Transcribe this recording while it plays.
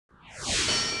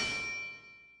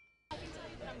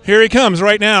Here he comes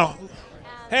right now.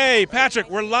 Hey, Patrick,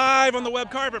 we're live on the web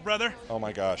carpet, brother. Oh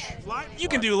my gosh. Live? You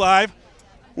can do live.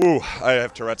 Ooh, I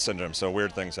have Tourette's syndrome, so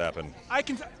weird things happen. I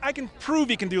can prove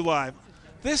he can do live.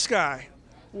 This guy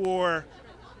wore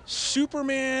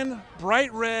Superman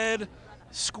bright red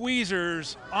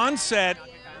squeezers on set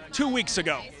 2 weeks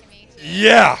ago.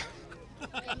 Yeah.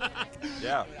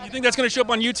 Yeah. You think that's going to show up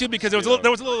on YouTube because there was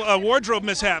a little wardrobe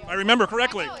mishap? I remember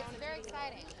correctly.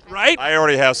 Right? I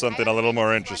already have something a little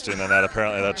more interesting than that.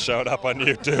 Apparently, that showed up on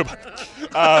YouTube.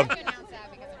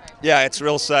 Yeah, it's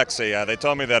real sexy. They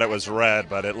told me that it was red,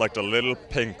 but it looked a little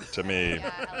pink to me.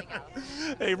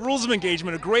 Hey, Rules of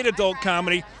Engagement, a great adult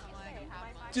comedy.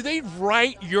 Do they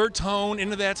write your tone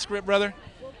into that script, brother?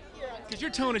 Because your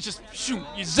tone is just shoot,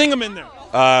 you zing them in there.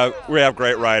 We have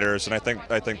great writers, and I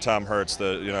think Tom Hertz,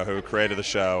 who created the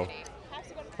show,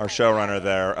 our showrunner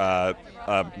there,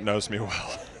 knows me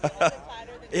well.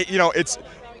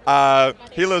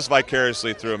 He lives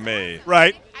vicariously through me.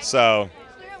 Right. So,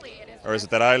 or is it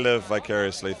that I live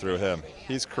vicariously through him?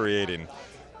 He's creating.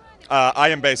 I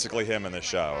am basically him in the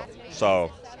show.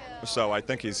 So I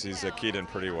think he's keyed in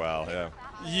pretty well. Yeah.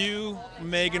 You,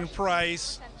 Megan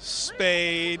Price,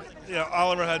 Spade,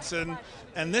 Oliver Hudson,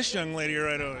 and this young lady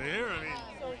right over here.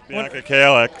 Bianca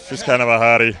Cadillac. She's kind of a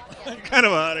hottie. Kind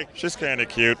of a hottie. She's kind of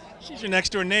cute. She's your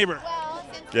next door neighbor.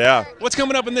 Yeah. What's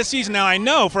coming up in this season? Now I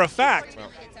know for a fact.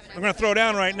 I'm going to throw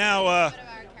down right now.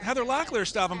 Heather Locklear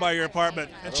stopping by your apartment,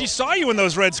 and she saw you in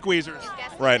those red squeezers.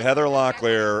 Right. Heather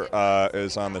Locklear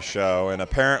is on the show, and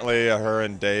apparently her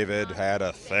and David had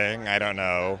a thing. I don't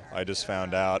know. I just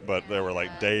found out, but they were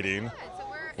like dating,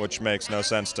 which makes no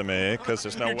sense to me because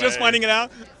there's no way. You're just finding it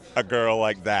out? A girl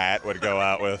like that would go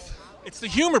out with It's the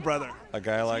humor, brother. a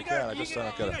guy like that. I just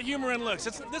don't get You it. got humor and looks.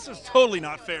 This is totally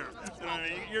not fair.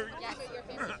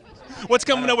 What's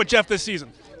coming up with Jeff this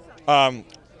season?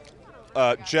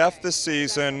 Jeff this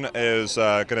season is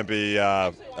going to be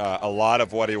a lot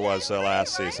of what he was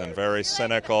last season. Very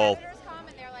cynical,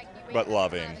 but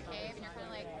loving.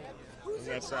 Doesn't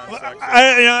that sound sexy?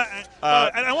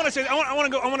 I want to say I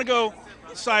want to go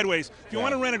sideways. If you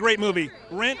want to rent a great movie,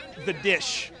 rent The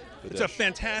Dish. It's a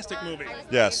fantastic movie.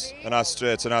 Yes,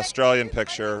 it's an Australian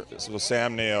picture. It's with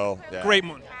Sam Neill. Yeah. Great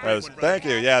one. Thank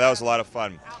you. Yeah, that was a lot of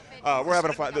fun. We're having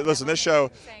a fun. Listen, this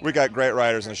show, we got great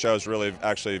writers, and the show is really,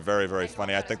 actually very, very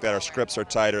funny. I think that our scripts are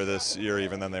tighter this year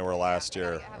even than they were last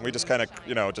year. And we just kind of,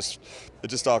 we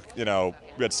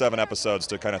had 7 episodes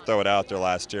to kind of throw it out there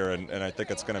last year, and I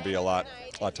think it's going to be a lot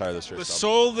tighter this year. The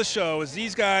soul of the show is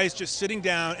these guys just sitting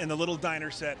down in the little diner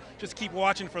set. Just keep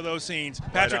watching for those scenes.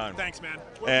 Patrick, thanks, man.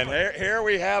 And here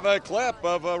we have a clip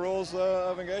of Rules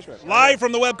of Engagement. Live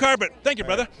from the web carpet. Thank you,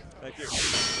 brother. Thank you.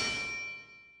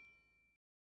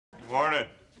 Morning.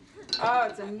 Oh,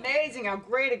 it's amazing how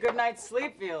great a good night's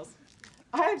sleep feels.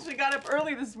 I actually got up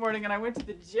early this morning and I went to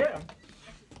the gym.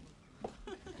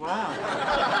 Wow.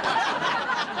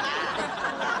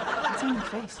 What's on your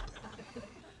face?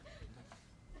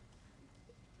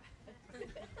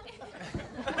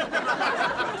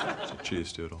 It's a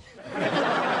cheese doodle. I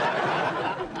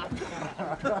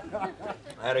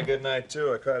had a good night,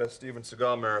 too. I caught a Steven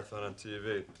Seagal marathon on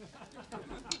TV.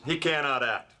 He cannot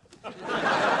act.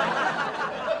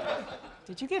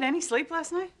 Did you get any sleep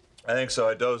last night? I think so.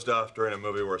 I dozed off during a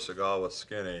movie where Seagal was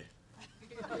skinny.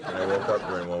 And I woke up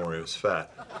during one where he was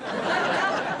fat.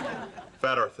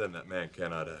 Fat or thin, that man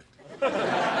cannot act.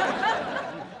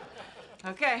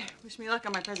 Okay, wish me luck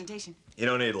on my presentation. You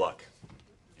don't need luck.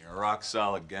 You're a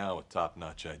rock-solid gal with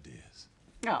top-notch ideas.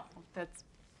 Oh, that's...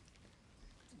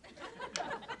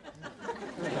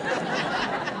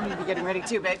 I need to be getting ready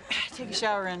too, babe. Take a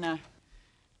shower and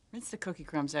rinse the cookie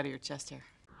crumbs out of your chest hair.